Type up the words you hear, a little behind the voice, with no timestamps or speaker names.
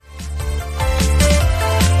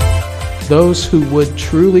those who would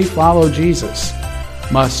truly follow Jesus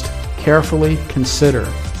must carefully consider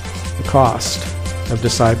the cost of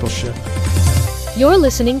discipleship. You're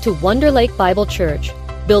listening to Wonder Lake Bible Church,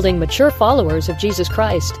 building mature followers of Jesus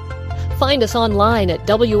Christ. Find us online at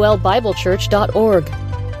wlbiblechurch.org.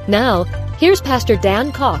 Now, here's Pastor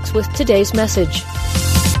Dan Cox with today's message.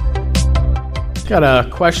 Got a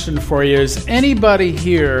question for you. Does anybody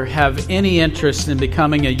here have any interest in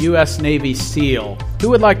becoming a U.S. Navy SEAL? Who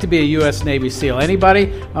would like to be a U.S. Navy SEAL?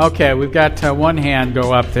 Anybody? Okay, we've got one hand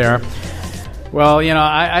go up there. Well,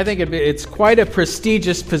 I think it's quite a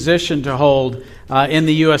prestigious position to hold in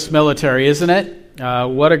the U.S. military, isn't it?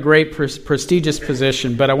 What a great prestigious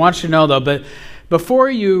position. But I want you to know, though, before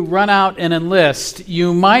you run out and enlist,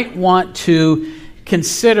 you might want to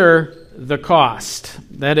consider the cost.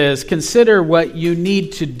 That is, consider what you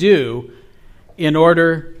need to do in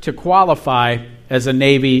order to qualify as a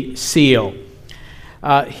Navy SEAL.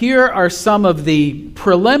 Here are some of the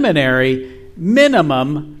preliminary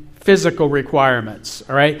minimum physical requirements.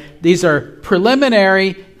 All right, these are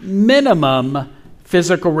preliminary minimum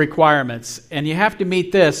physical requirements, and you have to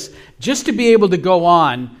meet this just to be able to go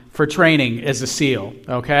on for training as a SEAL.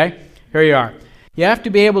 Okay, here you are. You have to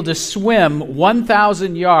be able to swim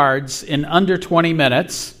 1,000 yards in under 20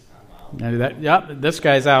 minutes. This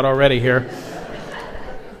guy's out already here.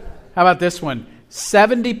 How about this one?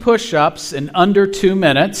 70 push-ups in under 2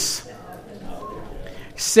 minutes.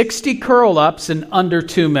 60 curl-ups in under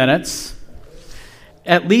 2 minutes.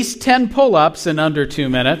 At least 10 pull-ups in under 2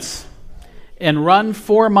 minutes. And run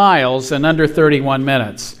 4 miles in under 31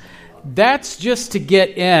 minutes. That's just to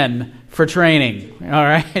get in for training, all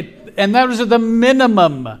right? And those are the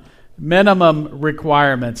minimum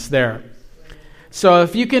requirements there. So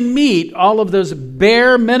if you can meet all of those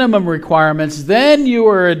bare minimum requirements, then you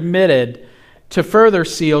are admitted to further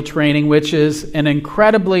SEAL training, which is an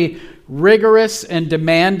incredibly rigorous and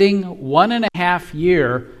demanding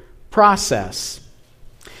 1.5-year process.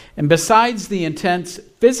 And besides the intense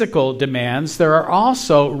physical demands, there are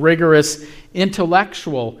also rigorous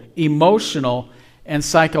intellectual, emotional, and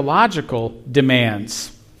psychological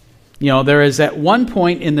demands. There is at one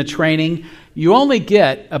point in the training, you only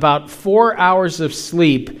get about 4 hours of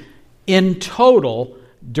sleep in total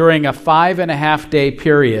during a 5.5-day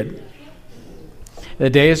period. The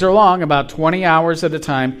days are long, about 20 hours at a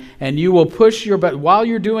time, and you will push your butt. While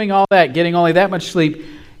you're doing all that, getting only that much sleep,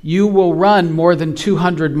 you will run more than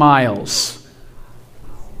 200 miles.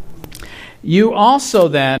 You also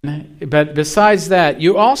then, but besides that,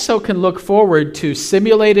 you also can look forward to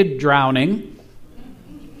simulated drowning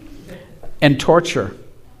and torture.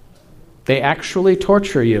 They actually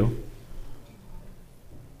torture you.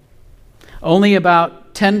 Only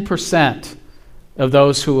about 10% of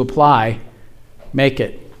those who apply make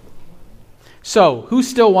it. So, who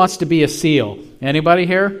still wants to be a SEAL? Anybody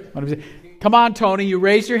here? Come on, Tony, you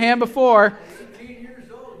raised your hand before. 18 years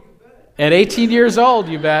old, you bet. At 18 years old,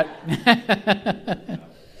 you bet.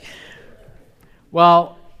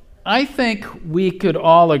 Well, I think we could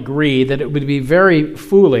all agree that it would be very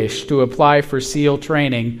foolish to apply for SEAL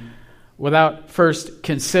training without first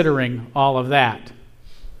considering all of that,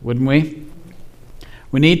 wouldn't we?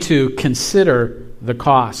 We need to consider the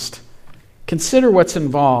cost. Consider what's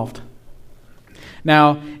involved.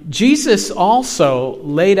 Now, Jesus also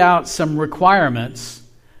laid out some requirements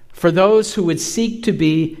for those who would seek to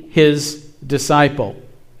be his disciple.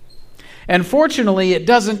 And fortunately, it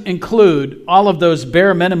doesn't include all of those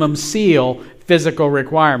bare minimum SEAL physical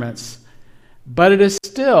requirements, but it is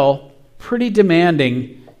still pretty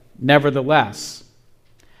demanding nevertheless.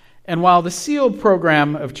 And while the SEAL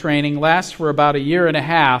program of training lasts for about 1.5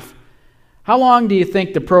 years, how long do you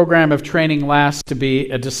think the program of training lasts to be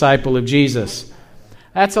a disciple of Jesus?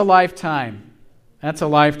 That's a lifetime. That's a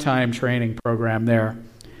lifetime training program there.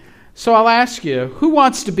 So I'll ask you, who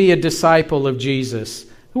wants to be a disciple of Jesus?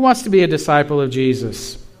 Who wants to be a disciple of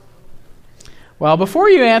Jesus? Well, before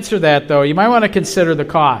you answer that, though, you might want to consider the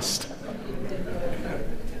cost.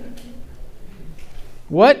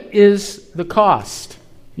 What is the cost,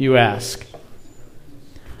 you ask?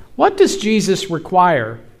 What does Jesus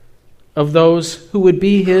require of those who would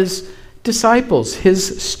be his disciples,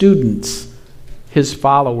 his students, his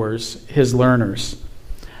followers, his learners?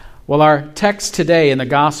 Well, our text today in the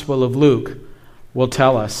Gospel of Luke will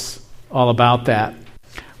tell us all about that.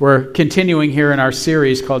 We're continuing here in our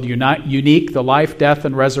series called Unique, the Life, Death,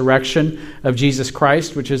 and Resurrection of Jesus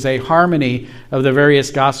Christ, which is a harmony of the various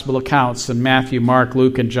gospel accounts in Matthew, Mark,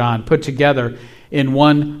 Luke, and John, put together in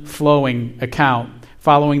one flowing account,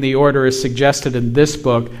 following the order as suggested in this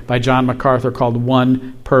book by John MacArthur called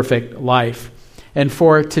One Perfect Life. And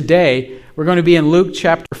for today, we're going to be in Luke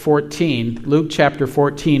chapter 14,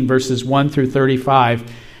 verses 1 through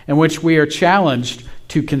 35, in which we are challenged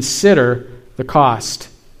to consider the cost.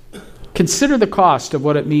 Consider the cost of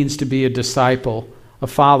what it means to be a disciple, a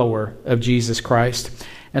follower of Jesus Christ.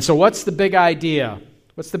 And so what's the big idea?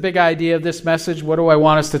 What's the big idea of this message? What do I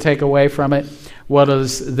want us to take away from it? What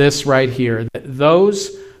is this right here? That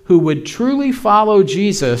those who would truly follow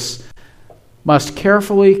Jesus must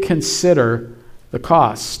carefully consider the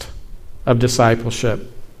cost of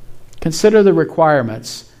discipleship. Consider the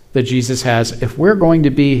requirements that Jesus has if we're going to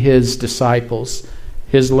be his disciples,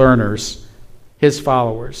 his learners, his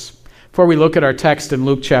followers. Before we look at our text in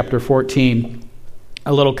Luke chapter 14,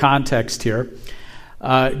 a little context here.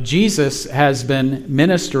 Jesus has been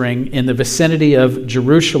ministering in the vicinity of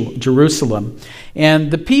Jerusalem.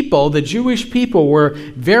 And the Jewish people, were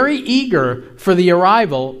very eager for the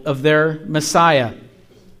arrival of their Messiah.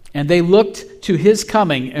 And they looked to his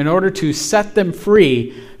coming in order to set them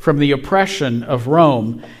free from the oppression of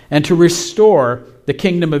Rome and to restore the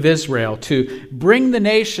kingdom of Israel, to bring the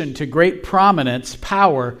nation to great prominence,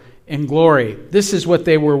 power, and glory. This is what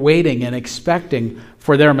they were waiting and expecting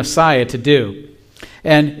for their Messiah to do.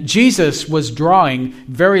 And Jesus was drawing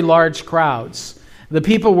very large crowds. The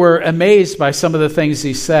people were amazed by some of the things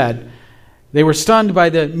he said. They were stunned by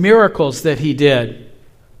the miracles that he did.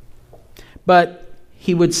 But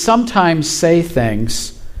he would sometimes say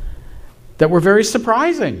things that were very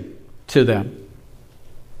surprising to them,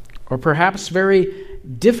 or perhaps very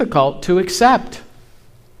difficult to accept.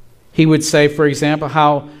 He would say, for example,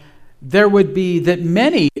 how there would be that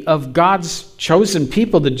many of God's chosen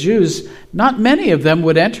people, the Jews, not many of them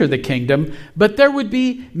would enter the kingdom, but there would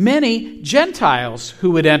be many Gentiles who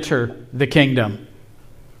would enter the kingdom.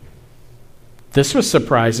 This was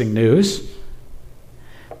surprising news.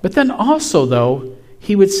 But then also, though,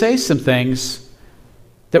 he would say some things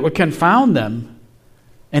that would confound them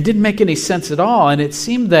and didn't make any sense at all. And it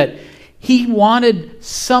seemed that he wanted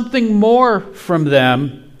something more from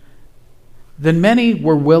them than many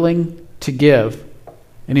were willing to give.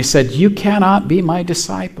 And he said, "You cannot be my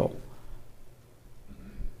disciple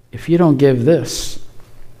if you don't give this."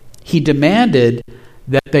 He demanded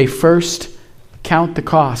that they first count the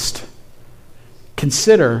cost.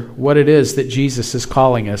 Consider what it is that Jesus is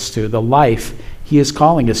calling us to, the life he is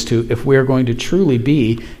calling us to, if we are going to truly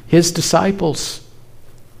be his disciples,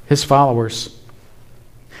 his followers.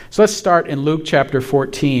 So let's start in Luke chapter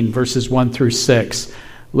 14, verses 1 through 6.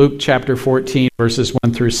 Luke chapter 14, verses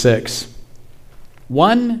 1 through 6.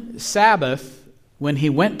 One Sabbath, when he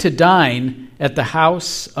went to dine at the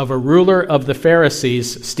house of a ruler of the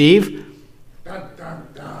Pharisees, Steve? Dun, dun,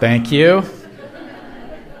 dun. Thank you.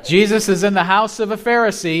 Jesus is in the house of a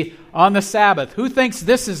Pharisee on the Sabbath. Who thinks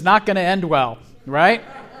this is not going to end well, right?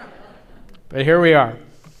 But here we are.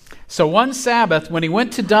 So one Sabbath, when he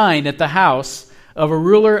went to dine at the house of a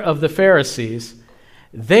ruler of the Pharisees,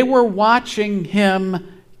 they were watching him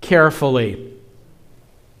carefully.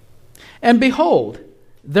 And behold,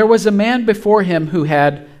 there was a man before him who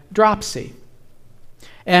had dropsy.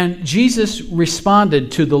 And Jesus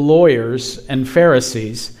responded to the lawyers and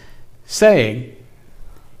Pharisees, saying,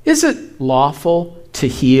 "Is it lawful to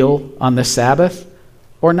heal on the Sabbath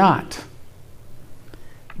or not?"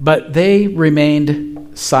 But they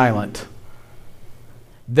remained silent.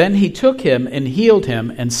 Then he took him and healed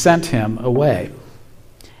him and sent him away.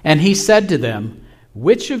 And he said to them,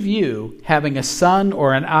 "Which of you, having a son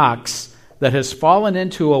or an ox that has fallen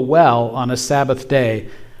into a well on a Sabbath day,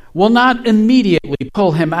 will not immediately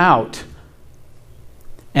pull him out?"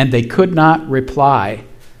 And they could not reply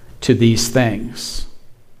to these things.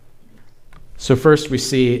 So first we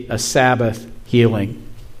see a Sabbath healing.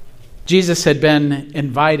 Jesus had been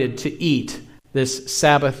invited to eat this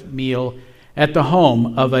Sabbath meal at the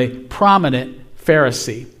home of a prominent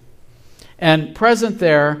Pharisee. And present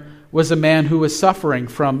there was a man who was suffering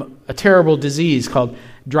from a terrible disease called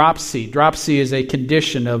dropsy. Dropsy is a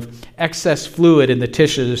condition of excess fluid in the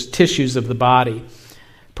tissues of the body,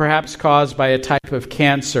 perhaps caused by a type of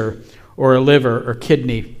cancer or a liver or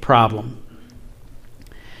kidney problem.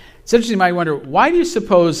 It's interesting, you might wonder, why do you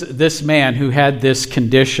suppose this man who had this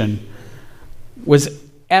condition was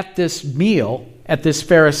at this meal at this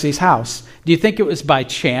Pharisee's house? Do you think it was by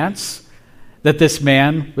chance that this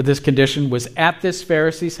man with this condition was at this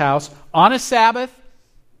Pharisee's house on a Sabbath?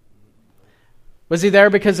 Was he there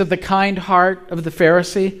because of the kind heart of the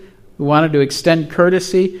Pharisee who wanted to extend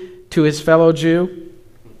courtesy to his fellow Jew?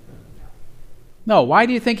 No. Why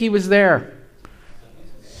do you think he was there?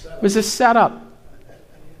 It was a setup.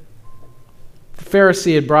 The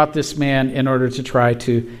Pharisee had brought this man in order to try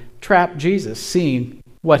to trap Jesus, seeing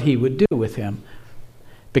what he would do with him.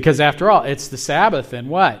 Because after all, it's the Sabbath, and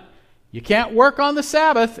what? You can't work on the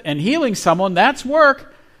Sabbath, and healing someone, that's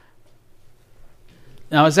work.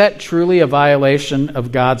 Now, is that truly a violation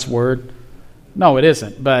of God's word? No, it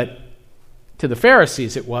isn't, but to the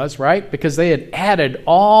Pharisees it was, right? Because they had added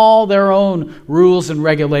all their own rules and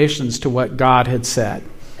regulations to what God had said.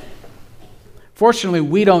 Fortunately,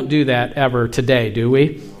 we don't do that ever today, do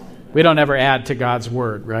we? We don't ever add to God's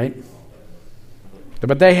word, right?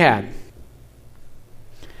 But they had.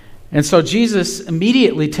 And so Jesus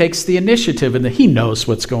immediately takes the initiative, and he knows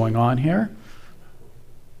what's going on here.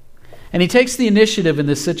 And he takes the initiative in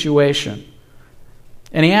this situation.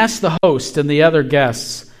 And he asks the host and the other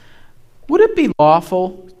guests, would it be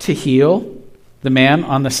lawful to heal the man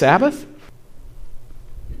on the Sabbath?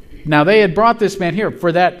 Now, they had brought this man here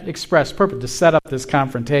for that express purpose, to set up this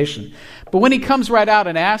confrontation. But when he comes right out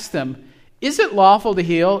and asks them, is it lawful to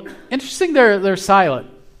heal? Interesting, they're silent.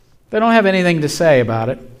 They don't have anything to say about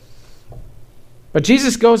it. But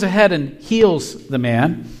Jesus goes ahead and heals the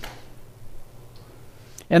man.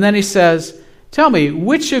 And then he says, tell me,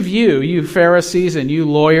 which of you, you Pharisees and you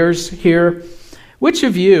lawyers here, which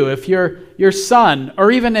of you, if your son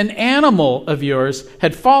or even an animal of yours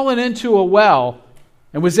had fallen into a well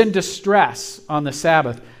and was in distress on the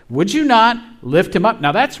Sabbath, would you not lift him up?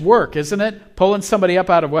 Now that's work, isn't it? Pulling somebody up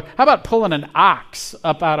out of a well. How about pulling an ox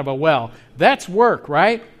up out of a well? That's work,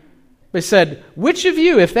 right? They said, which of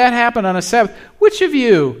you, if that happened on a Sabbath, which of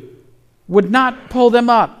you would not pull them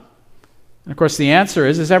up? And of course, the answer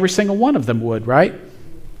is every single one of them would, right?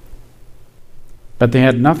 But they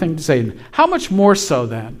had nothing to say. How much more so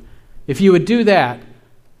then, if you would do that,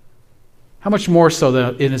 how much more so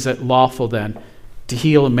then is it lawful then to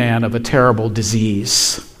heal a man of a terrible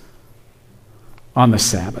disease on the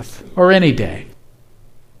Sabbath or any day?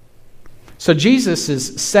 So Jesus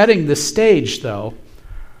is setting the stage, though,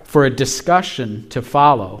 for a discussion to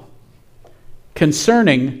follow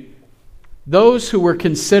concerning those who were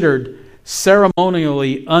considered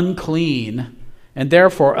ceremonially unclean and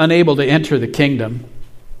therefore unable to enter the kingdom.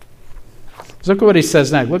 Look at what he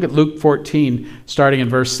says next. Look at Luke 14, starting in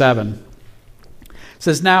verse 7. It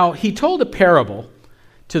says, now he told a parable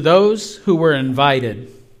to those who were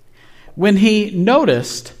invited. When he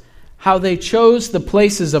noticed how they chose the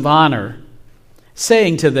places of honor,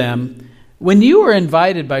 saying to them, when you are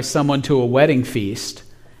invited by someone to a wedding feast,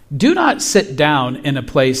 do not sit down in a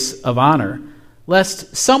place of honor,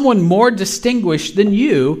 lest someone more distinguished than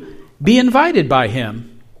you be invited by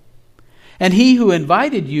him. And he who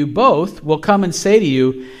invited you both will come and say to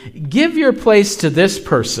you, give your place to this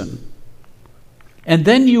person. And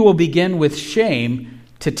then you will begin with shame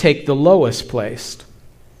to take the lowest place.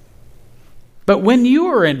 But when you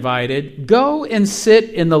are invited, go and sit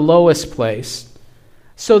in the lowest place,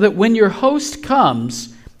 so that when your host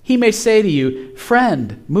comes, he may say to you,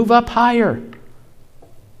 friend, move up higher.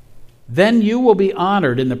 Then you will be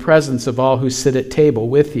honored in the presence of all who sit at table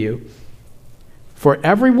with you. For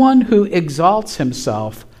everyone who exalts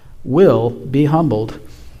himself will be humbled,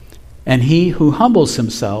 and he who humbles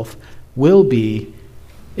himself will be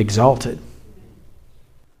exalted.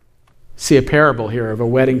 See a parable here of a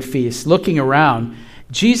wedding feast. Looking around,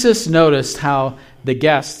 Jesus noticed how the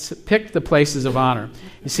guests picked the places of honor.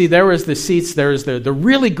 You see, there was the seats, there's the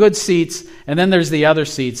really good seats, and then there's the other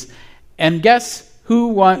seats. And guess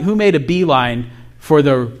who made a beeline for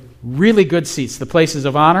the really good seats, the places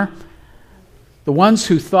of honor? The ones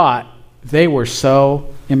who thought they were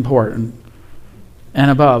so important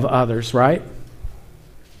and above others, right?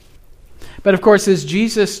 But of course, is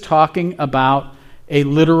Jesus talking about a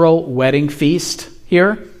literal wedding feast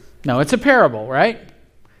here? No, it's a parable, right?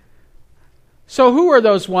 So who are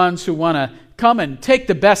those ones who want to come and take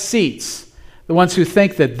the best seats? The ones who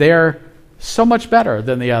think that they're so much better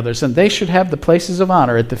than the others and they should have the places of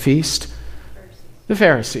honor at the feast? The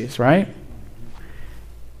Pharisees, right?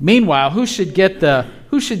 Meanwhile, who should get the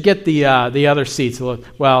other seats?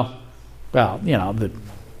 Well, you know,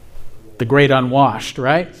 the great unwashed,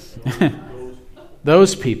 right?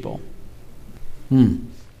 Those people.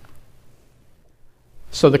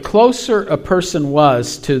 So the closer a person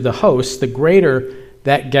was to the host, the greater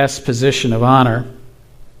that guest's position of honor.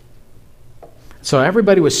 So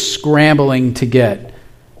everybody was scrambling to get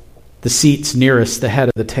the seats nearest the head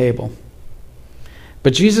of the table.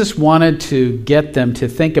 But Jesus wanted to get them to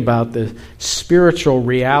think about the spiritual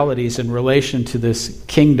realities in relation to this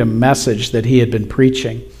kingdom message that he had been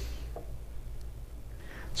preaching.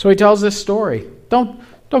 So he tells this story. Don't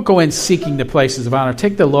go in seeking the places of honor.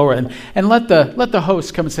 Take the lower and let the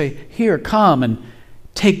host come and say, here, come and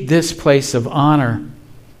take this place of honor.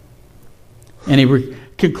 And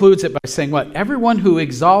he concludes it by saying what? Everyone who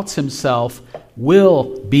exalts himself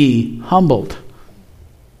will be humbled.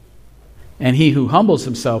 And he who humbles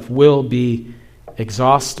himself will be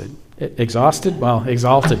exhausted. Exhausted? Well,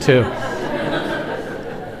 exalted too.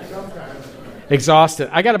 Exhausted.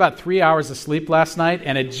 I got about 3 hours of sleep last night,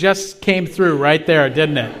 and it just came through right there,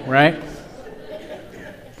 didn't it? Right?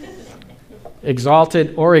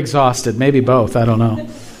 Exalted or exhausted, maybe both, I don't know.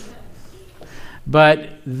 But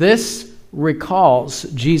this recalls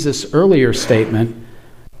Jesus' earlier statement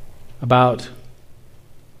about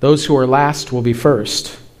those who are last will be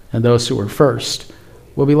first, and those who are first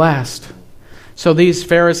will be last. So these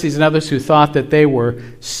Pharisees and others who thought that they were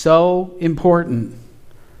so important,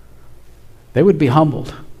 they would be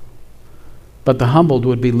humbled. But the humbled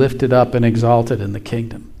would be lifted up and exalted in the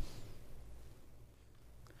kingdom.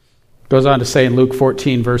 Goes on to say in Luke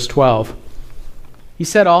 14, verse 12, he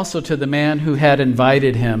said also to the man who had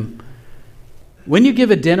invited him, when you give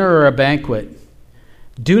a dinner or a banquet,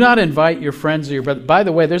 do not invite your friends or your brothers. By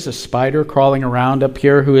the way, there's a spider crawling around up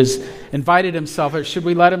here who has invited himself. Should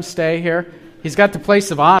we let him stay here? He's got the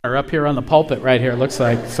place of honor up here on the pulpit right here, it looks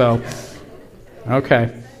like. So,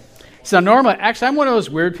 okay. So normally, actually, I'm one of those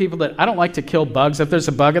weird people that I don't like to kill bugs. If there's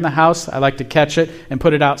a bug in the house, I like to catch it and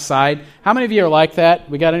put it outside. How many of you are like that?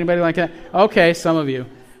 We got anybody like that? Okay, some of you.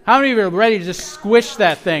 How many of you are ready to just squish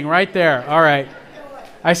that thing right there? All right.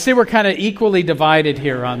 I see we're kind of equally divided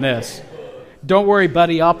here on this. Don't worry,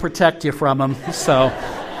 buddy. I'll protect you from them. So, all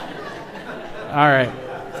right.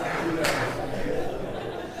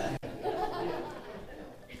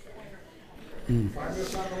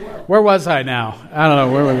 Where was I now? I don't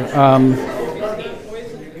know. Where were we?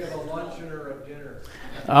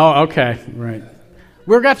 Oh, okay. Right.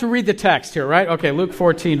 We're got to read the text here, right? Okay, Luke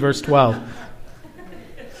 14, verse 12.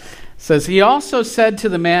 It says, he also said to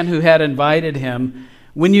the man who had invited him,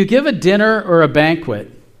 when you give a dinner or a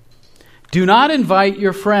banquet, do not invite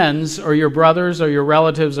your friends or your brothers or your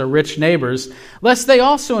relatives or rich neighbors, lest they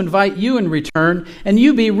also invite you in return and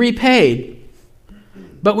you be repaid.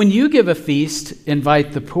 But when you give a feast,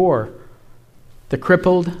 invite the poor, the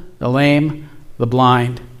crippled, the lame, the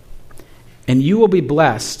blind, and you will be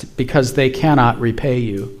blessed because they cannot repay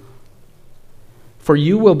you. For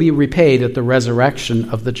you will be repaid at the resurrection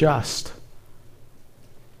of the just.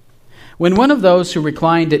 When one of those who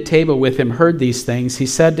reclined at table with him heard these things, he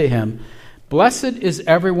said to him, blessed is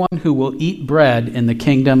everyone who will eat bread in the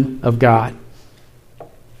kingdom of God.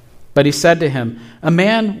 But he said to him, a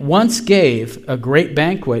man once gave a great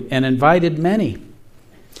banquet and invited many.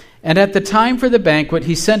 And at the time for the banquet,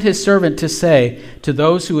 he sent his servant to say to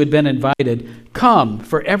those who had been invited, come,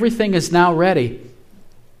 for everything is now ready.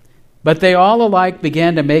 But they all alike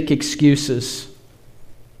began to make excuses.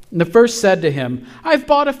 And the first said to him, I've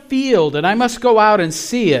bought a field, and I must go out and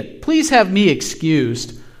see it. Please have me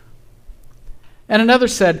excused. And another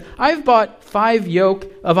said, I've bought 5 yoke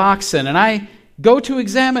of oxen, and I go to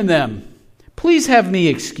examine them. Please have me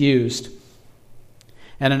excused.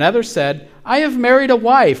 And another said, I have married a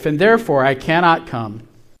wife, and therefore I cannot come.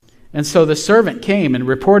 And so the servant came and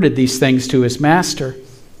reported these things to his master.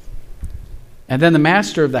 And then the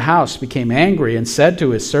master of the house became angry and said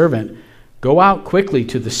to his servant, go out quickly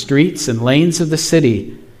to the streets and lanes of the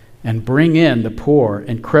city and bring in the poor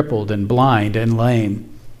and crippled and blind and lame.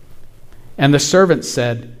 And the servant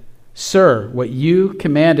said, sir, what you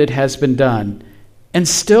commanded has been done, and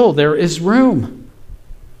still there is room.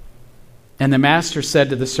 And the master said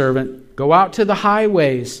to the servant, go out to the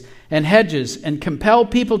highways and hedges and compel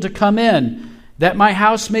people to come in, that my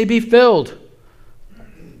house may be filled.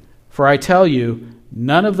 For I tell you,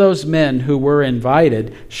 none of those men who were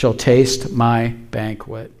invited shall taste my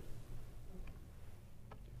banquet.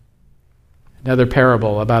 Another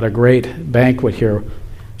parable about a great banquet here.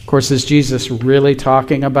 Of course, is Jesus really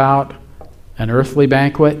talking about an earthly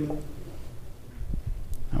banquet?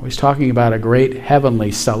 No, he's talking about a great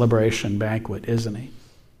heavenly celebration banquet, isn't he?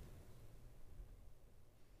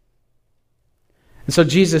 And so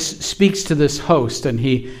Jesus speaks to this host, and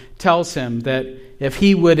he tells him that if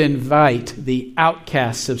he would invite the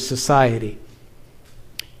outcasts of society,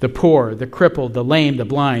 the poor, the crippled, the lame, the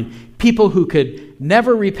blind, people who could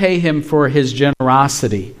never repay him for his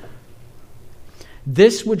generosity,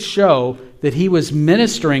 this would show that he was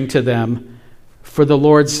ministering to them for the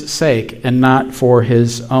Lord's sake and not for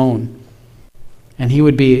his own. And he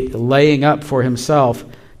would be laying up for himself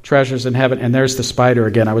treasures in heaven. And there's the spider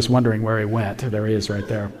again. I was wondering where he went. There he is right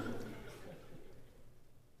there.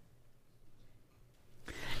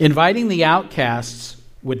 Inviting the outcasts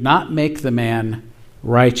would not make the man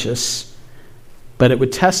righteous, but it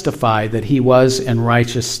would testify that he was in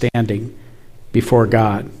righteous standing before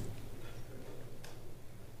God.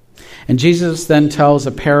 And Jesus then tells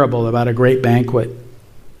a parable about a great banquet.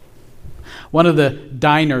 One of the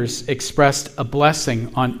diners expressed a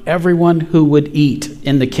blessing on everyone who would eat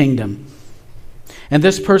in the kingdom. And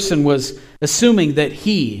this person was assuming that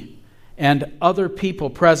he and other people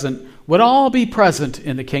present would all be present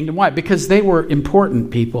in the kingdom. Why? Because they were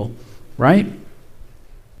important people, right?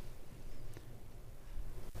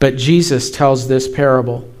 But Jesus tells this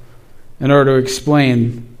parable in order to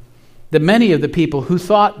explain that many of the people who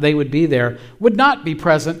thought they would be there would not be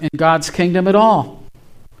present in God's kingdom at all.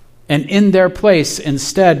 And in their place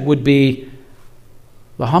instead would be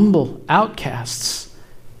the humble outcasts.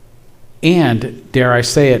 And, dare I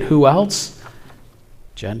say it, who else?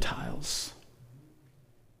 Gentiles.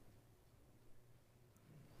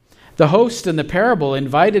 The host in the parable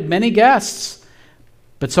invited many guests,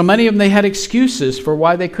 but so many of them they had excuses for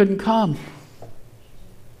why they couldn't come.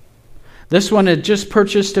 This one had just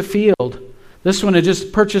purchased a field. This one had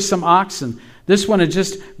just purchased some oxen. This one had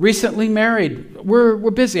just recently married. We're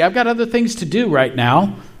busy. I've got other things to do right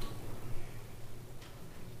now.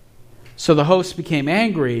 So the host became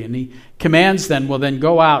angry, and he commands them, well, then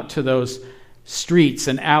go out to those streets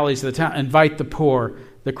and alleys of the town, invite the poor,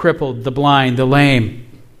 the crippled, the blind, the lame.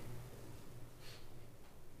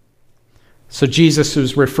 So Jesus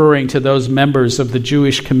was referring to those members of the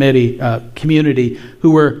Jewish community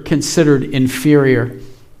who were considered inferior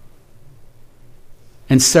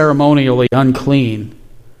and ceremonially unclean,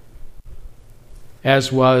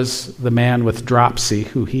 as was the man with dropsy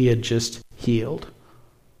who he had just healed.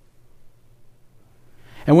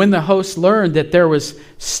 And when the host learned that there was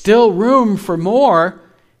still room for more,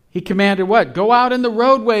 he commanded what? Go out in the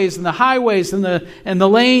roadways and the highways and the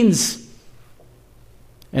lanes.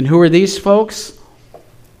 And who are these folks?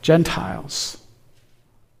 Gentiles.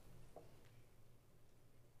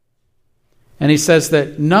 And he says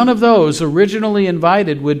that none of those originally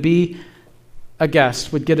invited would be a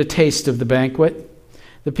guest, would get a taste of the banquet.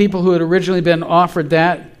 The people who had originally been offered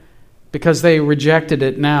that, because they rejected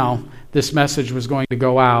it now, this message was going to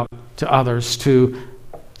go out to others, to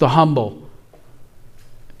the humble,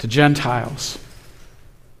 to Gentiles.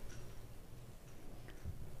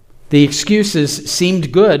 The excuses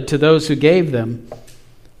seemed good to those who gave them,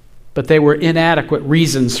 but they were inadequate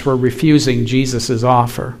reasons for refusing Jesus'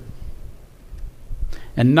 offer.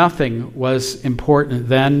 And nothing was important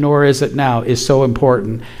then, nor is it now, is so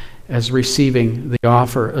important as receiving the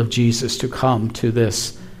offer of Jesus to come to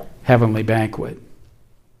this heavenly banquet.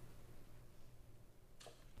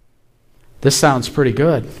 This sounds pretty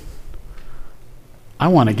good. I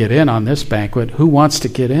want to get in on this banquet. Who wants to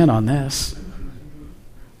get in on this?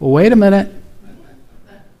 Well, wait a minute.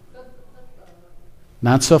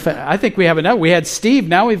 Not so fast. I think we have enough. We had Steve.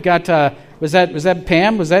 Now we've got, was that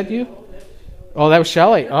Pam? Was that you? Oh, that was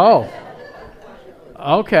Shelley. Oh.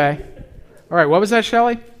 Okay. All right, what was that,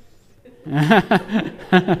 Shelley?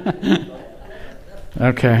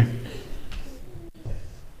 Okay.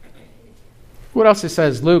 What else it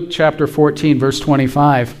says? Luke chapter 14, verse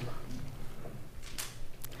 25.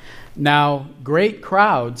 Now, great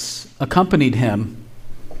crowds accompanied him.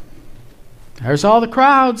 There's all the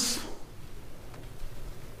crowds.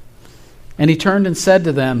 And he turned and said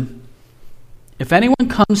to them, if anyone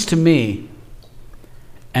comes to me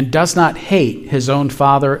and does not hate his own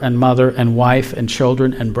father and mother and wife and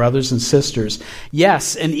children and brothers and sisters,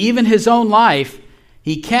 yes, and even his own life,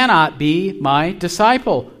 he cannot be my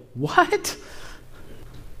disciple. What?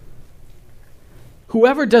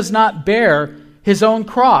 Whoever does not bear his own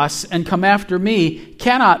cross and come after me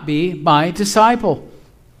cannot be my disciple.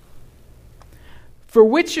 For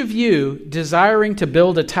which of you, desiring to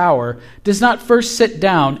build a tower, does not first sit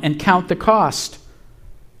down and count the cost,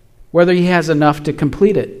 whether he has enough to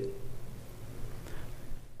complete it?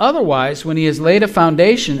 Otherwise, when he has laid a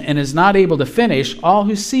foundation and is not able to finish, all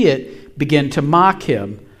who see it begin to mock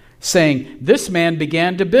him, saying, this man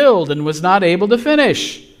began to build and was not able to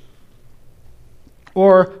finish.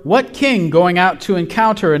 Or what king going out to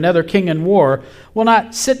encounter another king in war will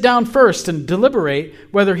not sit down first and deliberate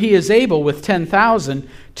whether he is able with 10,000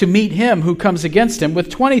 to meet him who comes against him with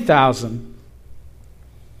 20,000?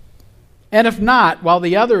 And if not, while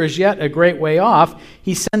the other is yet a great way off,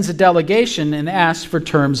 he sends a delegation and asks for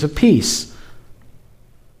terms of peace.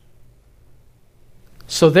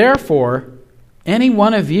 So therefore, any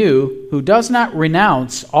one of you who does not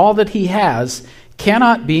renounce all that he has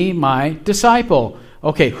cannot be my disciple.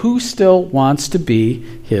 Okay, who still wants to be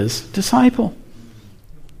his disciple?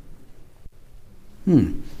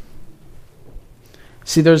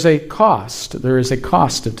 See, there's a cost. There is a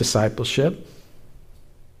cost of discipleship.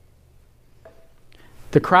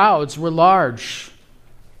 The crowds were large.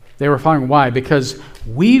 They were following. Why? Because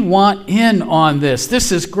we want in on this.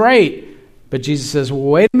 This is great. But Jesus says,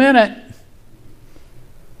 wait a minute.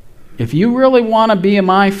 If you really want to be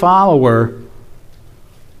my follower,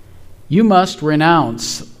 you must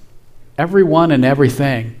renounce everyone and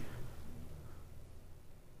everything.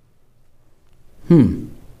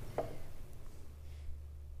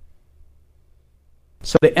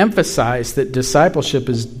 So to emphasize that discipleship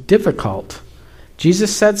is difficult,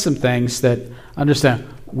 Jesus said some things that, understand,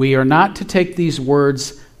 we are not to take these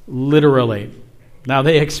words literally. Now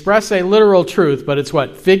they express a literal truth, but it's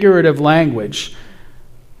what? Figurative language.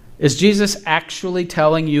 Is Jesus actually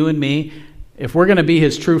telling you and me, if we're going to be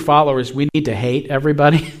his true followers, we need to hate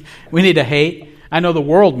everybody? We need to hate? I know the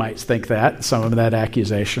world might think that, some of that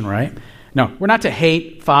accusation, right? No, we're not to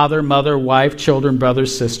hate father, mother, wife, children,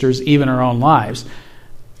 brothers, sisters, even our own lives.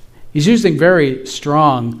 He's using very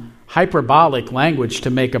strong, hyperbolic language to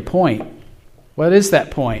make a point. What is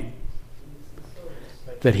that point?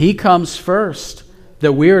 That he comes first,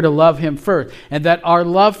 that we are to love him first, and that our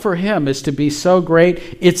love for him is to be so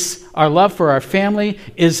great. It's our love for our family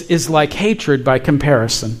is like hatred by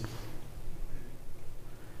comparison.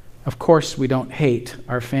 Of course, we don't hate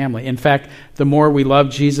our family. In fact, the more we love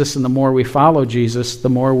Jesus and the more we follow Jesus, the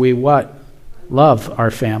more we what? Love our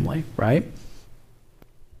family, right?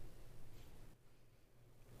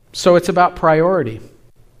 So it's about priority.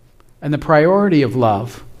 And the priority of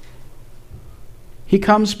love. He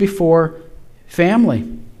comes before family.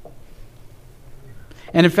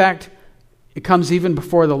 And in fact, it comes even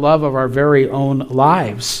before the love of our very own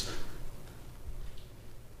lives.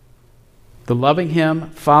 The loving him,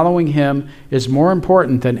 following him is more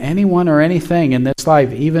important than anyone or anything in this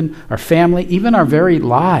life, even our family, even our very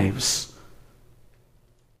lives.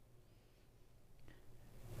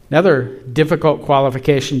 Another difficult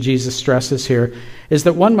qualification Jesus stresses here is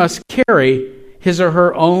that one must carry his or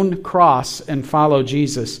her own cross and follow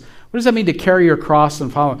Jesus. What does that mean to carry your cross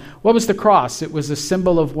and follow? What was the cross? It was a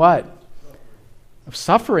symbol of what? Of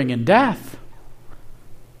suffering and death.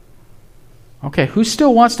 Okay, who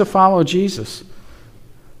still wants to follow Jesus?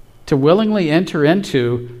 To willingly enter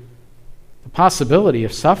into the possibility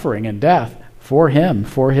of suffering and death for him,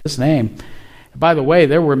 for his name. By the way,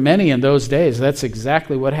 there were many in those days. That's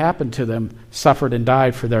exactly what happened to them. Suffered and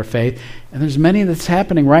died for their faith. And there's many that's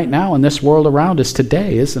happening right now in this world around us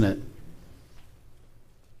today, isn't it?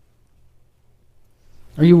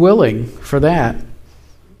 Are you willing for that?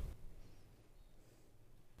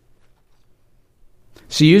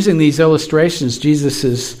 So using these illustrations, Jesus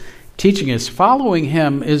is teaching us following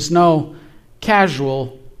him is no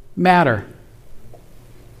casual matter.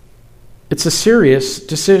 It's a serious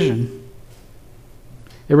decision.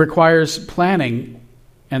 It requires planning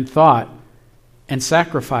and thought and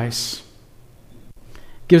sacrifice.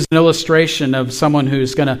 Gives an illustration of someone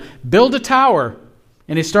who's going to build a tower,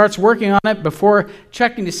 and he starts working on it before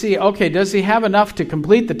checking to see, okay, does he have enough to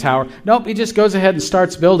complete the tower? Nope, he just goes ahead and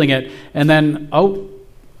starts building it, and then,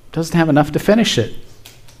 doesn't have enough to finish it.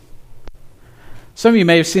 Some of you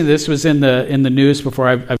may have seen this was in the news before.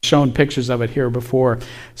 I've shown pictures of it here before.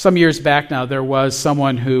 Some years back now, there was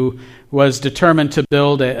someone who was determined to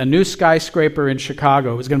build a new skyscraper in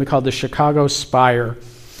Chicago. It was going to be called the Chicago Spire.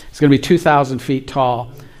 It's going to be 2,000 feet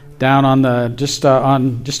tall, down on the just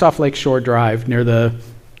off Lakeshore Drive near the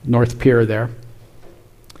North Pier there.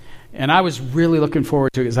 And I was really looking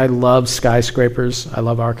forward to it because I love skyscrapers. I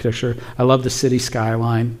love architecture. I love the city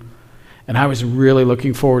skyline. And I was really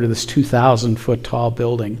looking forward to this 2,000-foot tall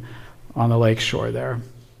building on the lakeshore there.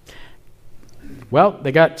 Well,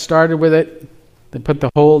 they got started with it. They put the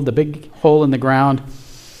big hole in the ground.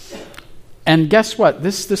 And guess what?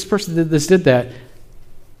 This person did that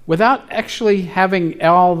without actually having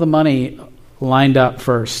all the money lined up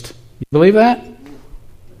first. You believe that?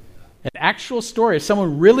 An actual story of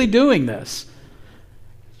someone really doing this.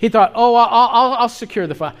 He thought, I'll secure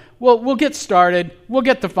the fund. Well, we'll get started. We'll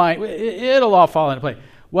get the fund. It'll all fall into place.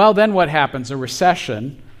 Well, then what happens? A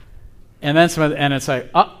recession. And then it's like,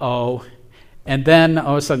 uh-oh. And then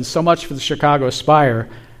all of a sudden, so much for the Chicago Spire.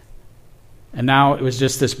 And now it was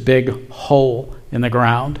just this big hole in the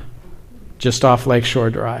ground just off Lakeshore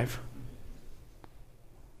Drive.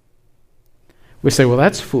 We say, well,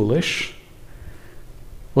 that's foolish.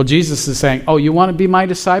 Well, Jesus is saying, you want to be my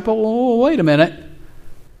disciple? Oh, wait a minute.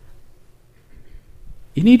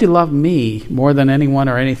 You need to love me more than anyone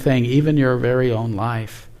or anything, even your very own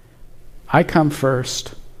life. I come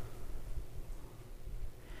first.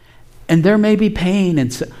 And there may be pain,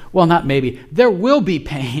 not maybe, there will be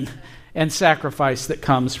pain and sacrifice that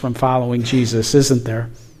comes from following Jesus, isn't there?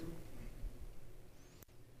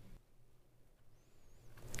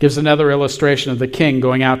 Gives another illustration of the king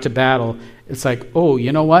going out to battle. It's like, oh,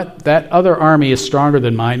 you know what? That other army is stronger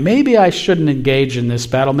than mine. Maybe I shouldn't engage in this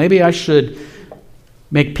battle. Maybe I should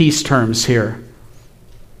make peace terms here.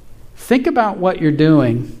 Think about what you're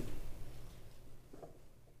doing.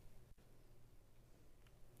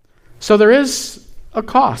 So there is a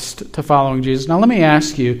cost to following Jesus. Now let me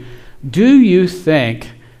ask you, do you think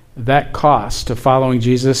that cost to following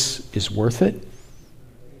Jesus is worth it?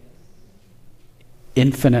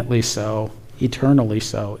 Infinitely so, eternally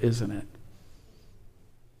so, isn't it?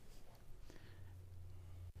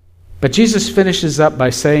 But Jesus finishes up by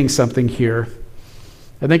saying something here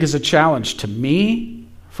I think is a challenge to me,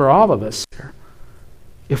 for all of us here.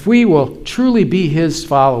 If we will truly be his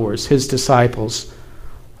followers, his disciples,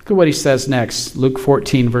 look at what he says next, Luke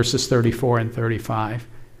 14, verses 34 and 35.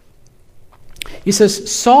 He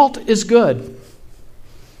says, salt is good,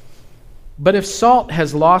 but if salt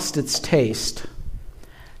has lost its taste,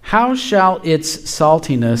 how shall its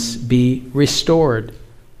saltiness be restored?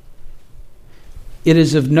 It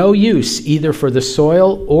is of no use either for the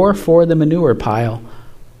soil or for the manure pile.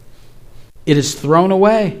 It is thrown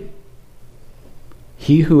away.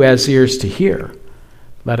 He who has ears to hear,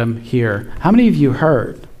 let him hear. How many of you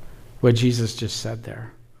heard what Jesus just said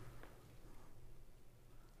there?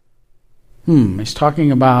 He's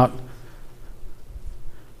talking about,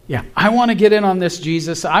 I want to get in on this,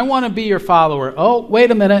 Jesus. I want to be your follower. Oh,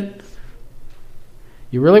 wait a minute.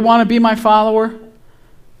 You really want to be my follower?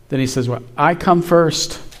 Then he says, well, I come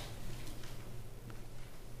first.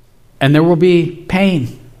 And there will be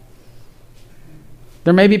pain.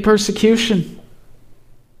 There may be persecution.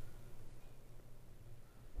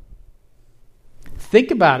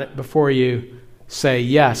 Think about it before you say,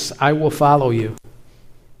 yes, I will follow you.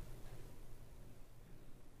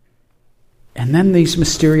 And then these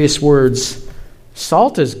mysterious words,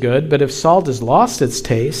 salt is good, but if salt has lost its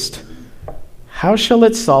taste, how shall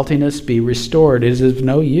its saltiness be restored? It is of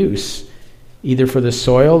no use, either for the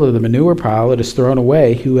soil or the manure pile. It is thrown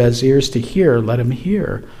away. Who has ears to hear, let him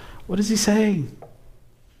hear. What is he saying?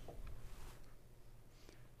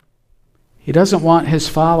 He doesn't want his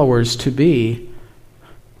followers to be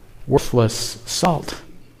worthless salt.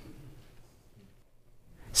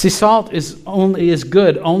 See, salt is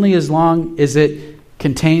good only as long as it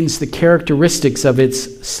contains the characteristics of its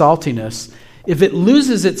saltiness. If it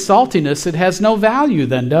loses its saltiness, it has no value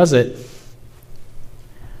then, does it?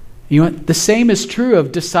 You know, the same is true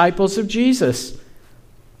of disciples of Jesus.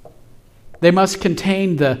 They must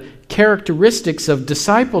contain the characteristics of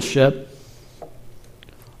discipleship,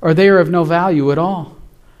 or they are of no value at all.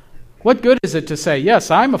 What good is it to say, yes,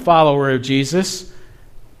 I'm a follower of Jesus,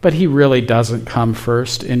 but he really doesn't come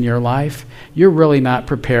first in your life? You're really not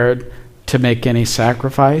prepared to make any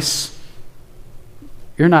sacrifice.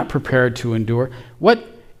 You're not prepared to endure. What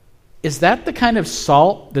is that the kind of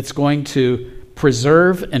salt that's going to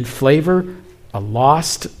preserve and flavor a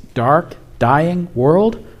lost, dark, dying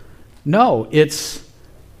world? No, it's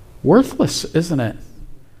worthless, isn't it?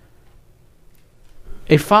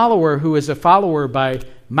 A follower who is a follower by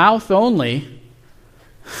mouth only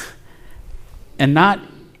and not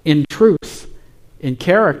in truth, in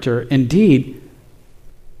character, in deed,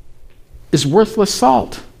 is worthless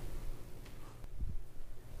salt.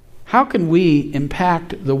 How can we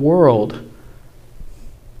impact the world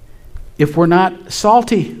if we're not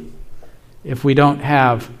salty, if we don't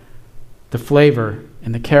have the flavor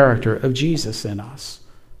and the character of Jesus in us?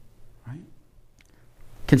 Right?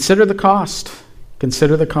 Consider the cost.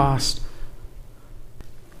 Consider the cost.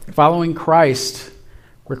 Following Christ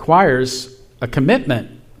requires a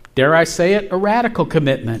commitment. Dare I say it? A radical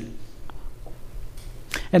commitment.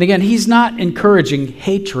 And again, he's not encouraging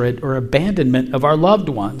hatred or abandonment of our loved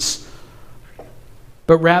ones,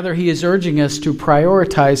 but rather he is urging us to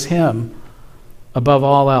prioritize him above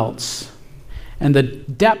all else. And the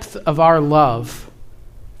depth of our love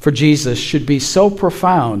for Jesus should be so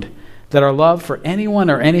profound that our love for anyone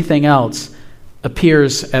or anything else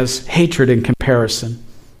appears as hatred in comparison.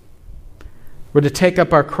 We're to take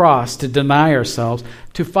up our cross, to deny ourselves,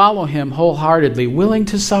 to follow him wholeheartedly, willing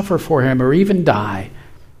to suffer for him or even die.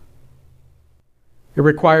 It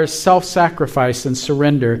requires self-sacrifice and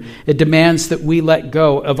surrender. It demands that we let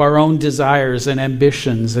go of our own desires and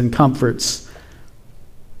ambitions and comforts.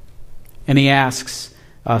 And he asks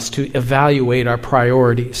us to evaluate our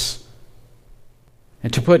priorities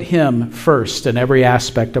and to put him first in every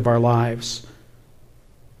aspect of our lives.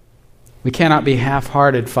 We cannot be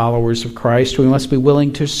half-hearted followers of Christ. We must be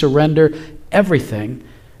willing to surrender everything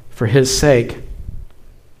for his sake.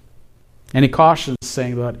 And he cautions,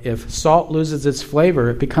 saying that if salt loses its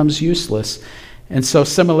flavor, it becomes useless. And so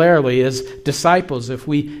similarly, as disciples, if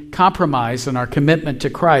we compromise in our commitment to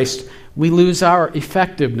Christ, we lose our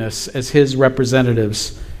effectiveness as his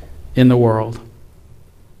representatives in the world.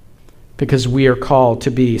 Because we are called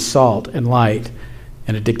to be salt and light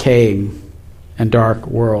in a decaying and dark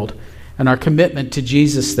world. And our commitment to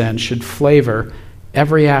Jesus then should flavor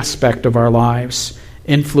every aspect of our lives,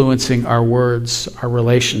 influencing our words, our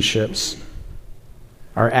relationships,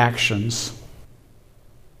 our actions.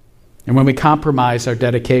 And when we compromise our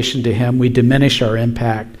dedication to him, we diminish our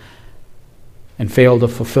impact and fail to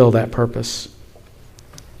fulfill that purpose.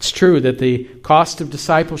 It's true that the cost of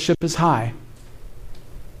discipleship is high,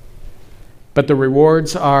 but the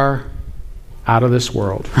rewards are out of this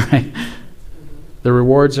world, right? The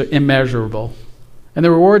rewards are immeasurable. And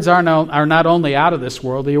the rewards are not only out of this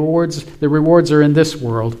world, the rewards are in this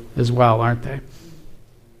world as well, aren't they?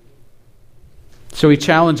 So he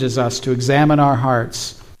challenges us to examine our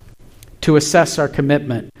hearts, to assess our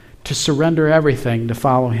commitment, to surrender everything to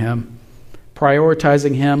follow him,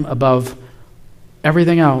 prioritizing him above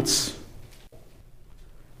everything else.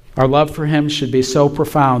 Our love for him should be so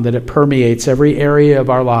profound that it permeates every area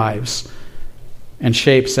of our lives and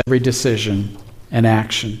shapes every decision and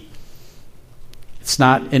action. It's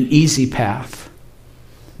not an easy path,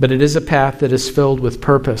 but it is a path that is filled with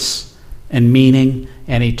purpose and meaning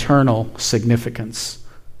and eternal significance.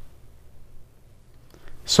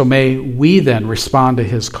 So may we then respond to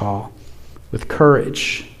his call with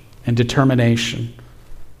courage and determination,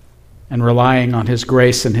 and relying on his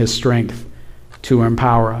grace and his strength to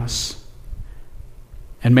empower us.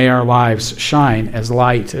 And may our lives shine as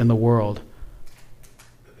light in the world,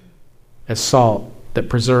 as salt that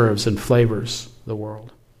preserves and flavors the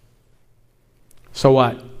world. So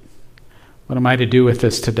what? What am I to do with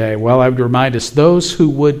this today? Well, I would remind us, those who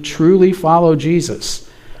would truly follow Jesus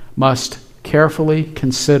must carefully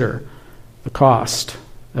consider the cost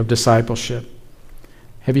of discipleship.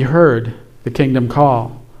 Have you heard the kingdom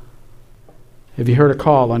call? Have you heard a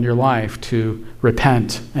call on your life to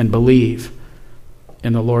repent and believe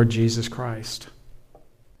in the Lord Jesus Christ?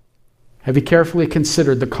 Have you carefully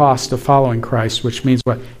considered the cost of following Christ, which means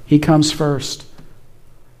what? He comes first.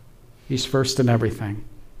 He's first in everything.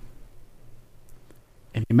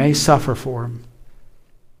 And you may suffer for him.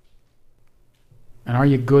 And are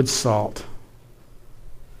you good salt?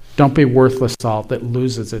 Don't be worthless salt that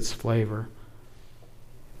loses its flavor.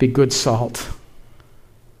 Be good salt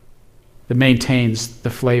that maintains the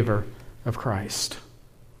flavor of Christ,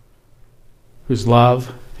 whose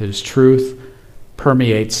love, his truth,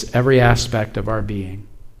 permeates every aspect of our being.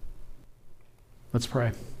 Let's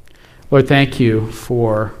pray. Lord, thank you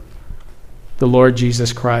for the Lord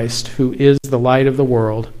Jesus Christ, who is the light of the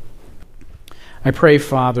world. I pray,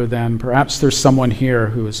 Father, then, perhaps there's someone here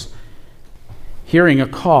who is hearing a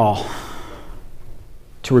call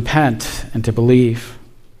to repent and to believe.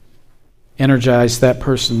 Energize that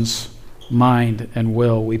person's mind and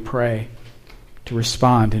will, we pray, to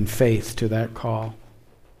respond in faith to that call.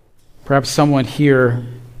 Perhaps someone here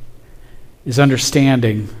is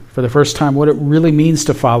understanding for the first time what it really means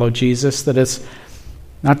to follow Jesus, that it's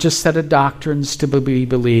not just a set of doctrines to be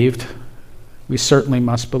believed. We certainly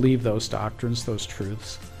must believe those doctrines, those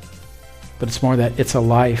truths. But it's more that it's a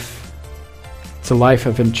life. It's a life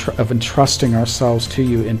of entrusting ourselves to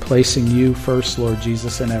you, in placing you first, Lord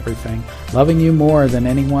Jesus, in everything. Loving you more than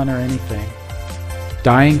anyone or anything.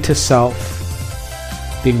 Dying to self.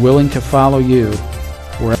 Being willing to follow you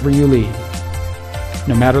wherever you lead,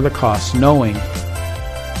 no matter the cost, knowing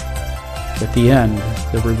that the end,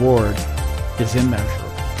 the reward, is immeasurable.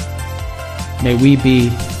 May we be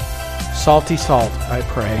salty salt, I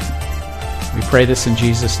pray. We pray this in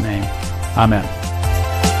Jesus' name. Amen.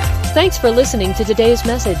 Thanks for listening to today's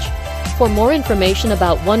message. For more information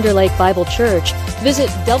about Wonder Lake Bible Church, visit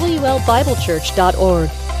WLBibleChurch.org.